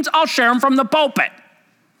opinions? I'll share them from the pulpit.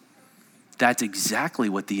 That's exactly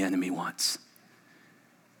what the enemy wants.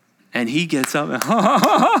 And he gets up and,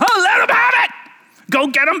 let him have it. Go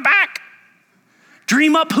get them back.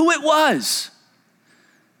 Dream up who it was.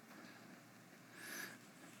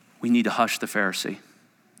 We need to hush the Pharisee.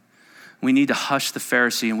 We need to hush the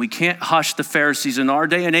Pharisee, and we can't hush the Pharisees in our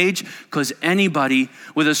day and age because anybody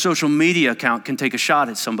with a social media account can take a shot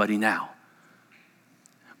at somebody now.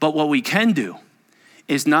 But what we can do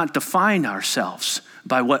is not define ourselves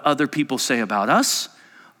by what other people say about us,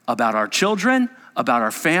 about our children, about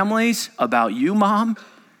our families, about you, Mom.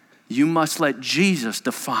 You must let Jesus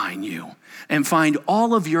define you and find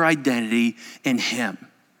all of your identity in him.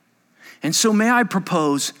 And so may I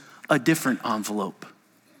propose a different envelope.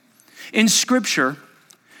 In Scripture,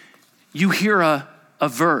 you hear a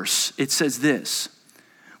verse. It says this: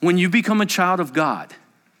 when you become a child of God,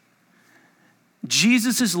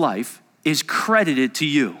 Jesus' life is credited to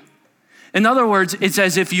you. In other words, it's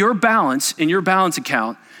as if your balance in your balance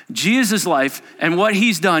account, Jesus' life and what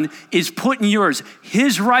he's done is put in yours.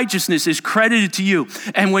 His righteousness is credited to you.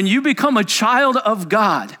 And when you become a child of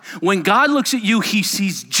God, when God looks at you, he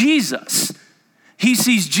sees Jesus. He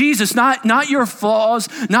sees Jesus, not your flaws,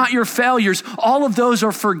 not your failures. All of those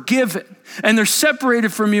are forgiven. And they're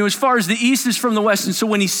separated from you as far as the east is from the west. And so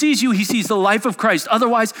when he sees you, he sees the life of Christ.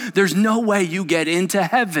 Otherwise, there's no way you get into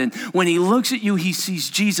heaven. When he looks at you, he sees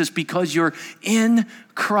Jesus because you're in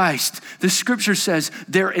Christ. The scripture says,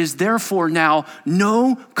 there is therefore now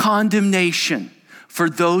no condemnation for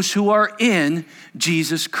those who are in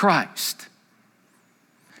Jesus Christ.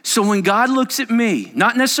 So when God looks at me,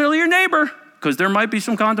 not necessarily your neighbor, because there might be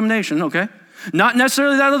some condemnation, okay? Not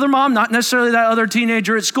necessarily that other mom, not necessarily that other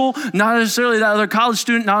teenager at school, not necessarily that other college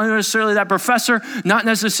student, not necessarily that professor, not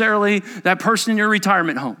necessarily that person in your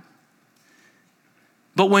retirement home.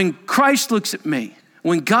 But when Christ looks at me,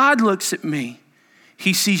 when God looks at me,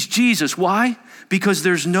 he sees Jesus. Why? Because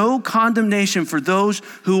there's no condemnation for those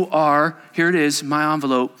who are, here it is, my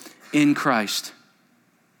envelope, in Christ.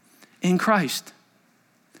 In Christ.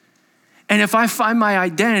 And if I find my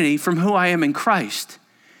identity from who I am in Christ,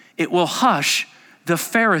 it will hush the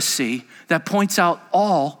Pharisee that points out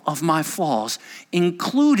all of my flaws,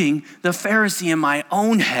 including the Pharisee in my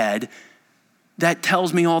own head that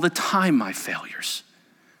tells me all the time my failures.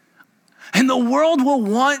 And the world will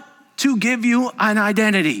want to give you an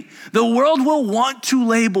identity. The world will want to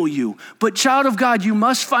label you. But child of God, you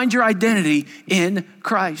must find your identity in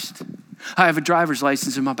Christ. I have a driver's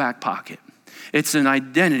license in my back pocket. It's an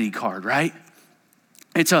identity card, right?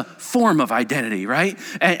 It's a form of identity, right?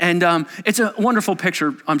 And it's a wonderful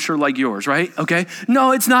picture, I'm sure, like yours, right? Okay?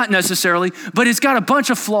 No, it's not necessarily, but it's got a bunch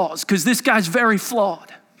of flaws because this guy's very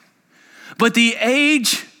flawed. But the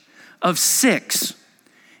age of 6,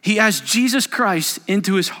 he asked Jesus Christ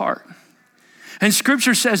into his heart. And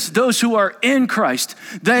scripture says those who are in Christ,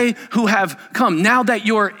 they who have come, now that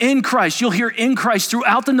you're in Christ, you'll hear in Christ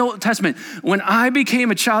throughout the New Testament. When I became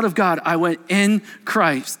a child of God, I went in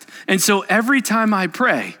Christ. And so every time I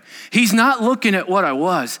pray, he's not looking at what I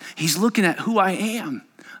was, he's looking at who I am.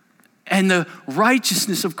 And the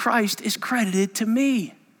righteousness of Christ is credited to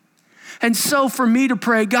me. And so for me to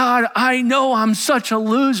pray, God, I know I'm such a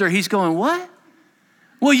loser. He's going, what?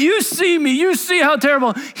 Well, you see me, you see how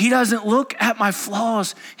terrible. He doesn't look at my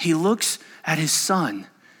flaws. He looks at his son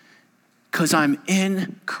because I'm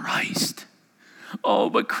in Christ.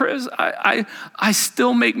 Oh, but Chris, I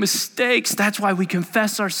still make mistakes. That's why we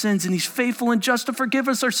confess our sins, and he's faithful and just to forgive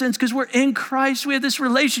us our sins because we're in Christ. We have this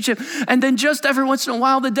relationship. And then just every once in a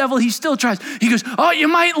while, the devil, he still tries. He goes, oh, you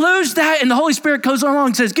might lose that. And the Holy Spirit goes along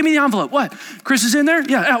and says, give me the envelope. What? Chris is in there?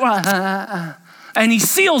 Yeah. And he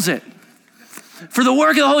seals it. For the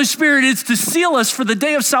work of the Holy Spirit is to seal us for the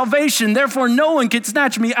day of salvation. Therefore, no one can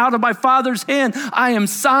snatch me out of my Father's hand. I am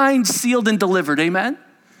signed, sealed, and delivered. Amen?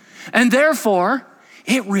 And therefore,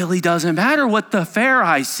 it really doesn't matter what the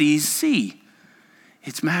Pharisees see.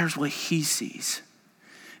 It matters what he sees.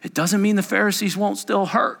 It doesn't mean the Pharisees won't still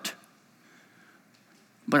hurt.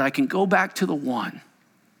 But I can go back to the one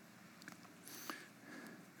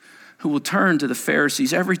who will turn to the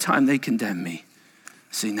Pharisees every time they condemn me.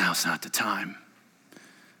 See, now's not the time.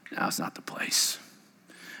 Now's not the place.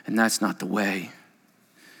 And that's not the way,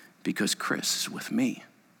 because Chris is with me.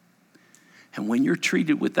 And when you're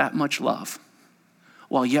treated with that much love,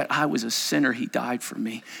 while yet I was a sinner, he died for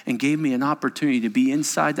me and gave me an opportunity to be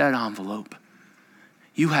inside that envelope.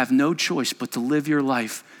 You have no choice but to live your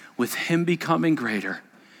life with him becoming greater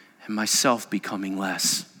and myself becoming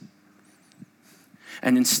less.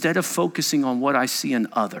 And instead of focusing on what I see in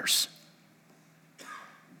others,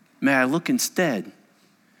 may I look instead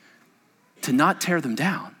to not tear them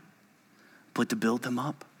down, but to build them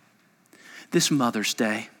up. This Mother's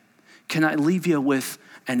Day, can I leave you with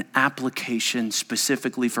an application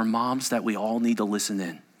specifically for moms that we all need to listen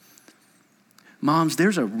in? Moms,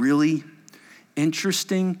 there's a really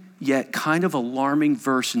interesting yet kind of alarming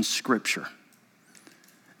verse in Scripture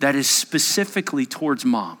that is specifically towards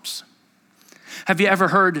moms. Have you ever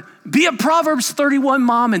heard, be a Proverbs 31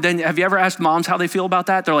 mom? And then have you ever asked moms how they feel about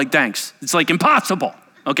that? They're like, thanks. It's like impossible,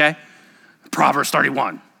 okay? Proverbs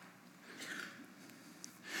 31.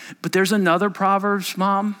 But there's another Proverbs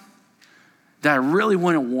mom that I really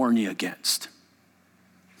want to warn you against.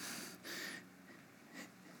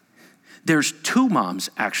 There's 2 moms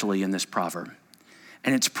actually in this proverb.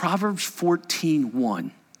 And it's Proverbs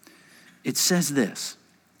 14:1. It says this: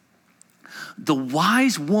 the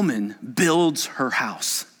wise woman builds her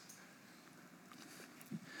house,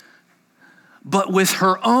 but with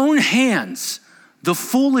her own hands, the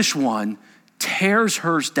foolish one tears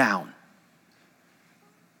hers down.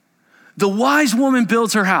 The wise woman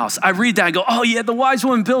builds her house. I read that, I go, oh yeah, the wise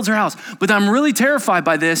woman builds her house. But I'm really terrified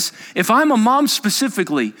by this. If I'm a mom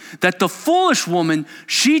specifically, that the foolish woman,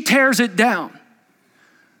 she tears it down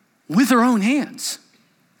with her own hands.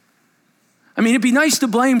 I mean, it'd be nice to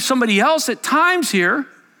blame somebody else at times here.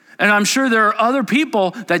 And I'm sure there are other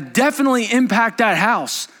people that definitely impact that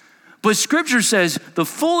house. But Scripture says the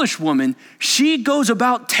foolish woman, she goes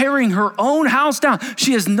about tearing her own house down.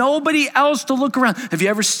 She has nobody else to look around. Have you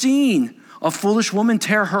ever seen a foolish woman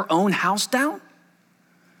tear her own house down?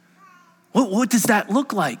 What does that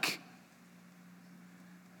look like?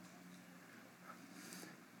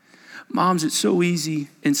 Moms, it's so easy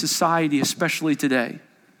in society, especially today,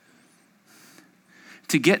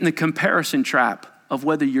 to get in the comparison trap of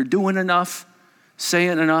whether you're doing enough,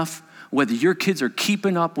 saying enough, whether your kids are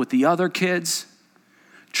keeping up with the other kids.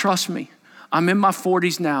 Trust me, I'm in my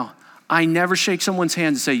 40s now. I never shake someone's hand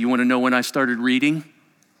and say, you want to know when I started reading?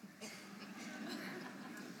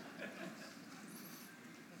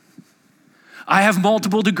 I have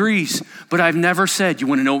multiple degrees, but I've never said, you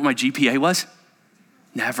want to know what my GPA was?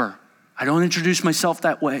 Never. I don't introduce myself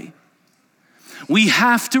that way. We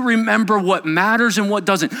have to remember what matters and what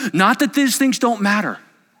doesn't. Not that these things don't matter,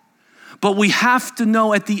 but we have to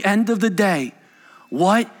know at the end of the day,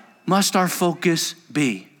 what must our focus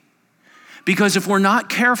be? Because if we're not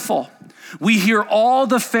careful, we hear all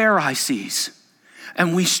the Pharisees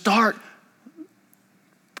and we start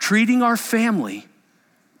treating our family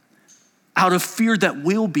out of fear that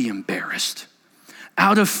we'll be embarrassed,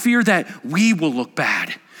 out of fear that we will look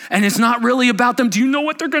bad. And it's not really about them. Do you know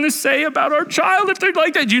what they're going to say about our child if they're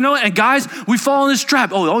like that? Do you know? And guys, we fall in this trap.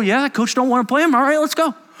 Oh yeah, coach don't want to play him. All right, let's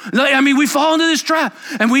go. I mean, we fall into this trap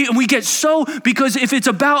and we get so, because if it's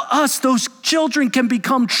about us, those children can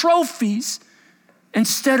become trophies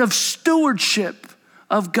instead of stewardship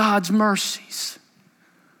of God's mercies.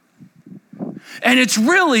 And it's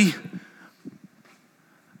really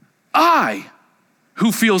I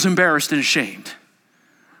who feels embarrassed and ashamed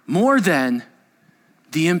more than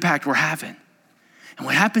the impact we're having. And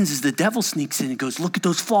what happens is the devil sneaks in and goes, look at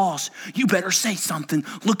those flaws. You better say something.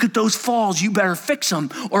 Look at those flaws. You better fix them,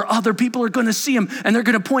 or other people are going to see them and they're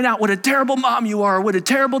going to point out what a terrible mom you are, what a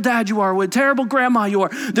terrible dad you are, what a terrible grandma you are.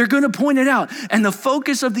 They're going to point it out. And the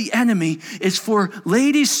focus of the enemy is for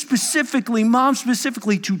ladies specifically, moms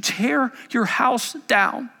specifically, to tear your house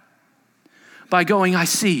down by going, I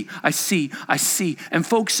see, and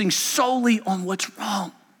focusing solely on what's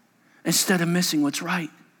wrong instead of missing what's right.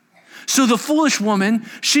 So the foolish woman,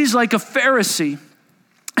 she's like a Pharisee,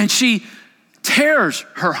 and she tears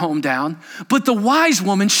her home down. But the wise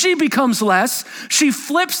woman, she becomes less. She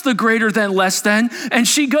flips the greater than less than, and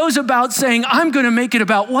she goes about saying, I'm going to make it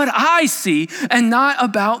about what I see and not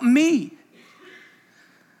about me.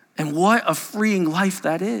 And what a freeing life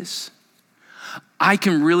that is. I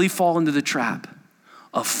can really fall into the trap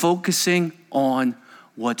of focusing on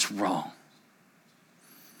what's wrong.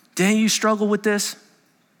 Didn't you struggle with this?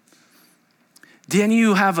 Didn't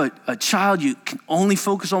you have a child you can only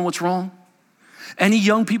focus on what's wrong? Any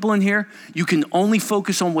young people in here, you can only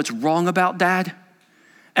focus on what's wrong about dad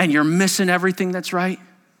and you're missing everything that's right?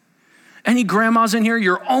 Any grandmas in here,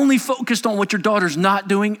 you're only focused on what your daughter's not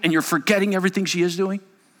doing and you're forgetting everything she is doing?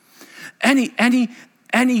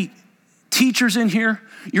 Any teachers in here,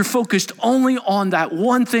 you're focused only on that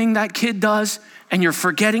one thing that kid does and you're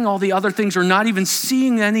forgetting all the other things or not even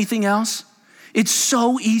seeing anything else? It's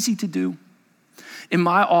so easy to do. In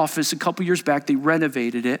my office a couple years back, they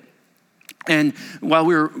renovated it. And while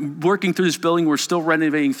we were working through this building, we're still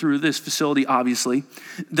renovating through this facility, obviously.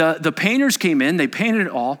 The painters came in, they painted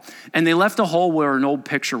it all, and they left a hole where an old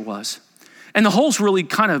picture was. And the hole's really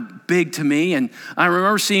kind of big to me, and I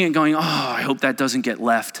remember seeing it going, I hope that doesn't get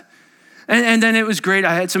left. And then it was great.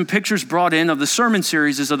 I had some pictures brought in of the sermon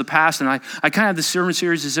series of the past, and I kind of have the sermon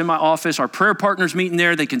series is in my office. Our prayer partners meet in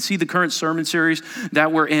there. They can see the current sermon series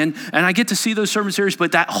that we're in, and I get to see those sermon series,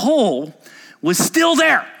 but that hole was still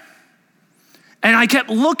there. And I kept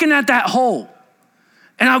looking at that hole,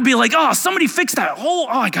 and I'd be like, somebody fix that hole.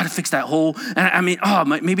 I got to fix that hole. And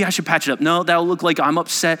maybe I should patch it up. No, that'll look like I'm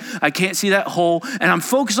upset. I can't see that hole. And I'm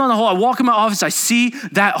focused on the hole. I walk in my office, I see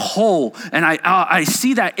that hole, and I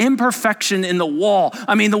see that imperfection in the wall.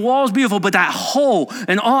 I mean, the wall is beautiful, but that hole,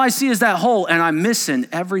 and all I see is that hole, and I'm missing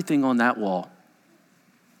everything on that wall.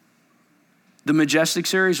 The Majestic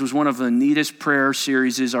series was one of the neatest prayer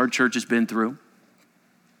series our church has been through.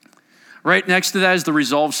 Right next to that is the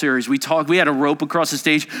Resolve series. We had a rope across the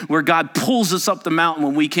stage where God pulls us up the mountain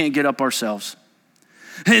when we can't get up ourselves.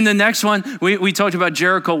 In the next one, we talked about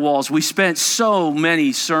Jericho walls. We spent so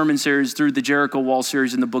many sermon series through the Jericho wall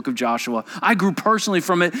series in the book of Joshua. I grew personally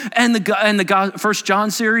from it. And the First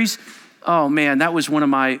John series, oh man, that was one of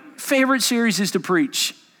my favorite series to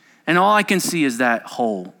preach. And all I can see is that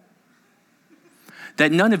hole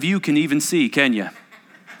that none of you can even see, can you?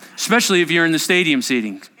 Especially if you're in the stadium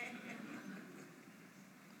seating.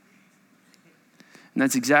 And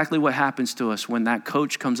that's exactly what happens to us when that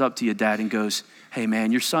coach comes up to you, dad, and goes, hey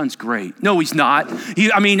man, your son's great. No, he's not.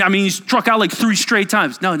 He's struck out like 3 straight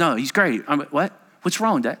times. No, he's great. What? What's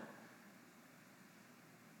wrong, dad?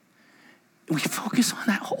 We focus on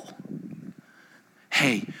that hole.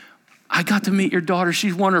 Hey, I got to meet your daughter.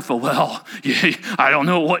 She's wonderful. Well, yeah, I don't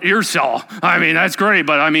know what you saw. That's great,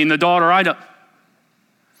 but the daughter, I don't.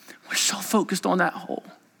 We're so focused on that hole.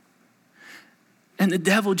 And the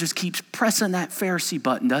devil just keeps pressing that Pharisee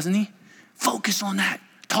button, doesn't he? Focus on that.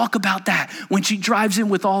 Talk about that. When she drives in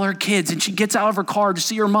with all her kids and she gets out of her car to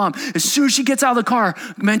see her mom, as soon as she gets out of the car,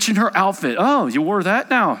 mention her outfit. Oh, you wore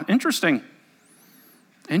that now. Interesting.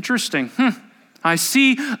 I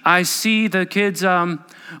see the kids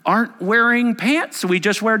aren't wearing pants. We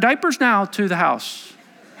just wear diapers now to the house.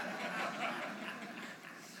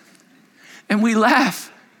 And we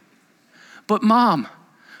laugh. But mom,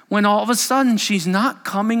 when all of a sudden she's not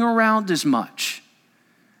coming around as much,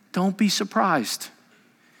 don't be surprised,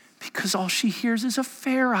 because all she hears is a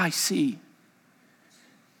Pharisee.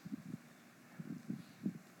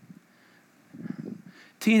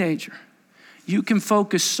 Teenager, you can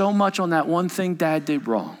focus so much on that one thing dad did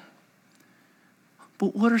wrong.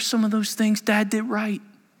 But what are some of those things dad did right?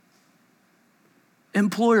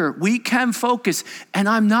 employer. We can focus. And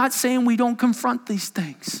I'm not saying we don't confront these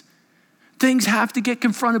things. Things have to get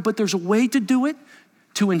confronted, but there's a way to do it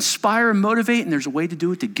to inspire and motivate, and there's a way to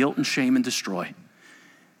do it to guilt and shame and destroy.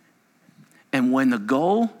 And when the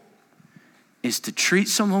goal is to treat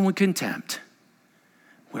someone with contempt,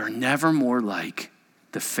 we're never more like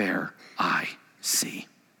the fair I see.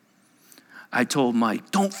 I told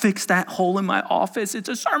Mike, don't fix that hole in my office. It's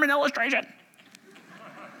a sermon illustration.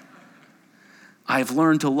 I've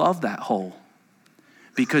learned to love that hole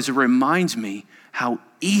because it reminds me how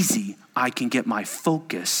easy I can get my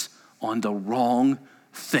focus on the wrong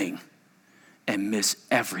thing and miss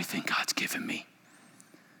everything God's given me.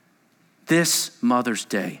 This Mother's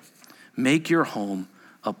Day, make your home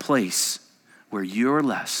a place where you're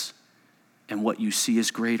less and what you see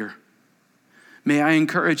is greater. May I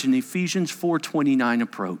encourage an Ephesians 4:29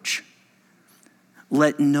 approach.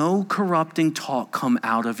 Let no corrupting talk come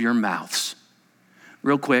out of your mouths.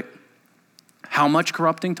 Real quick, how much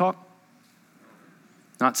corrupting talk?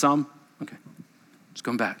 Not some? Okay, let's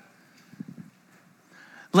go back.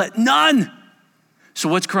 Let none. So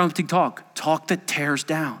what's corrupting talk? Talk that tears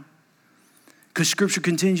down. Because scripture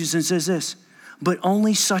continues and says this, but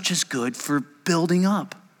only such is good for building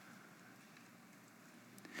up.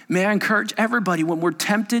 May I encourage everybody when we're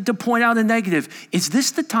tempted to point out a negative, is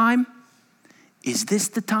this the time? Is this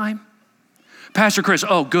the time? Pastor Chris,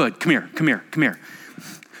 oh good, come here.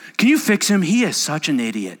 Can you fix him? He is such an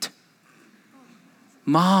idiot.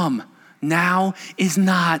 Mom, now is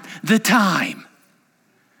not the time.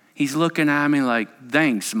 He's looking at me like,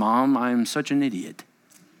 thanks, Mom, I'm such an idiot.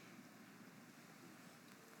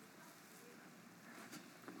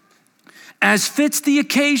 As fits the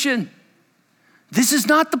occasion. This is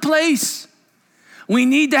not the place. We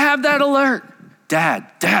need to have that alert. Dad,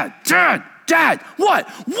 what?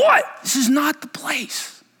 This is not the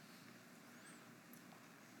place.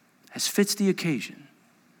 As fits the occasion.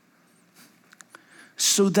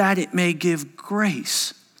 So that it may give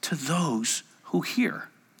grace to those who hear.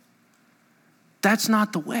 That's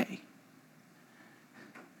not the way.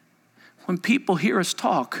 When people hear us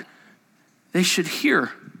talk, they should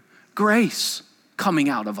hear grace coming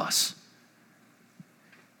out of us.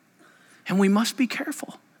 And we must be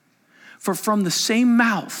careful. For from the same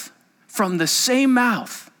mouth,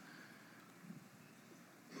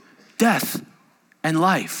 death and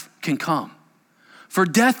life can come. For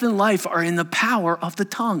death and life are in the power of the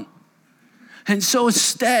tongue. And so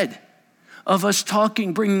instead of us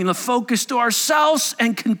talking, bringing the focus to ourselves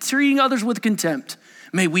and treating others with contempt,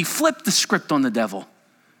 may we flip the script on the devil.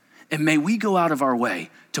 And may we go out of our way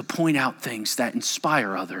to point out things that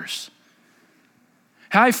inspire others.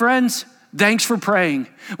 Hi, friends. Thanks for praying.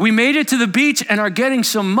 We made it to the beach and are getting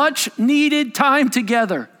some much needed time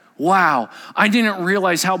together. Wow, I didn't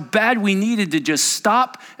realize how bad we needed to just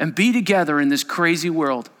stop and be together in this crazy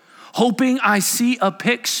world. Hoping I see a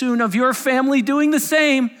pic soon of your family doing the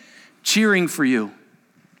same, cheering for you.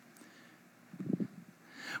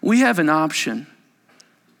 We have an option.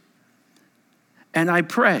 And I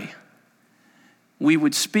pray we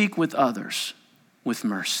would speak with others with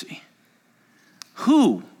mercy.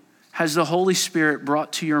 Who has the Holy Spirit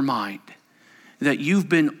brought to your mind that you've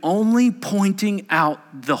been only pointing out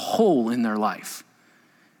the hole in their life?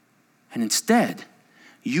 And instead,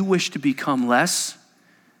 you wish to become less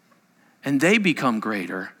and they become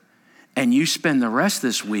greater, and you spend the rest of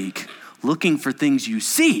this week looking for things you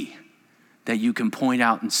see that you can point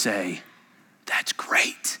out and say, that's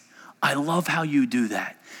great. I love how you do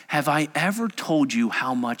that. Have I ever told you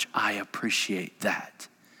how much I appreciate that?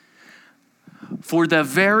 For the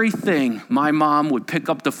very thing my mom would pick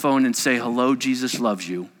up the phone and say, hello, Jesus loves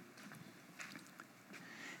you,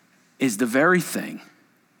 is the very thing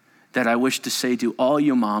that I wish to say to all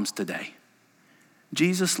you moms today.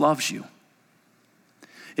 Jesus loves you.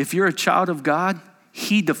 If you're a child of God,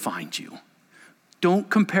 he defined you. Don't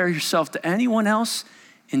compare yourself to anyone else.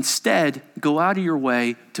 Instead, go out of your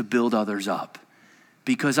way to build others up.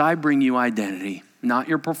 Because I bring you identity, not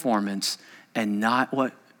your performance, and not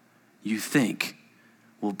what you think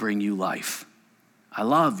will bring you life. I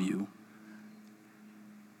love you.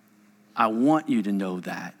 I want you to know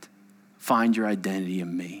that. Find your identity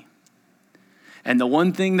in me. And the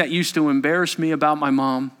one thing that used to embarrass me about my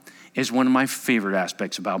mom is one of my favorite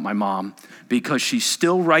aspects about my mom, because she's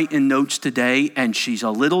still writing notes today and she's a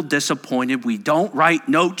little disappointed we don't write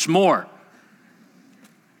notes more.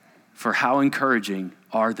 For how encouraging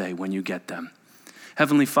are they when you get them?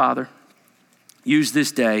 Heavenly Father, use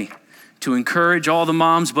this day to encourage all the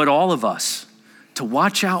moms, but all of us, to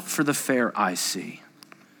watch out for the fair I see.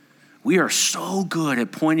 We are so good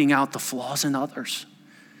at pointing out the flaws in others.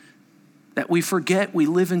 that we forget we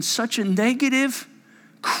live in such a negative,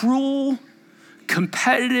 cruel,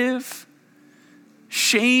 competitive,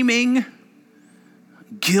 shaming,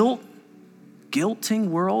 guilting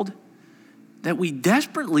world that we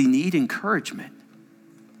desperately need encouragement.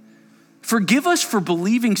 Forgive us for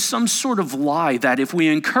believing some sort of lie that if we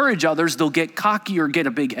encourage others, they'll get cocky or get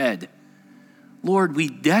a big head. Lord, we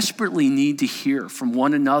desperately need to hear from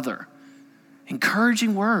one another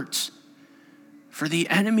encouraging words, for the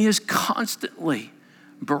enemy is constantly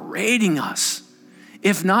berating us,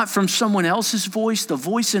 if not from someone else's voice, the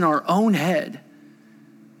voice in our own head,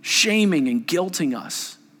 shaming and guilting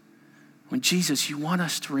us. When Jesus, you want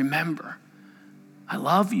us to remember, I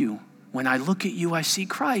love you. When I look at you, I see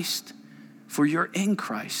Christ, for you're in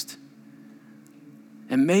Christ.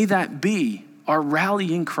 And may that be our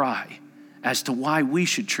rallying cry as to why we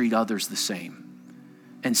should treat others the same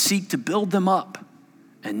and seek to build them up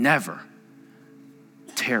and never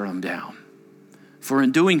tear them down. For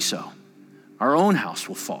in doing so, our own house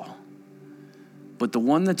will fall. But the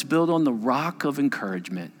one that's built on the rock of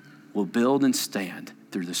encouragement will build and stand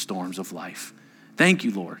through the storms of life. Thank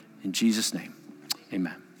you, Lord. In Jesus' name,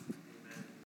 amen.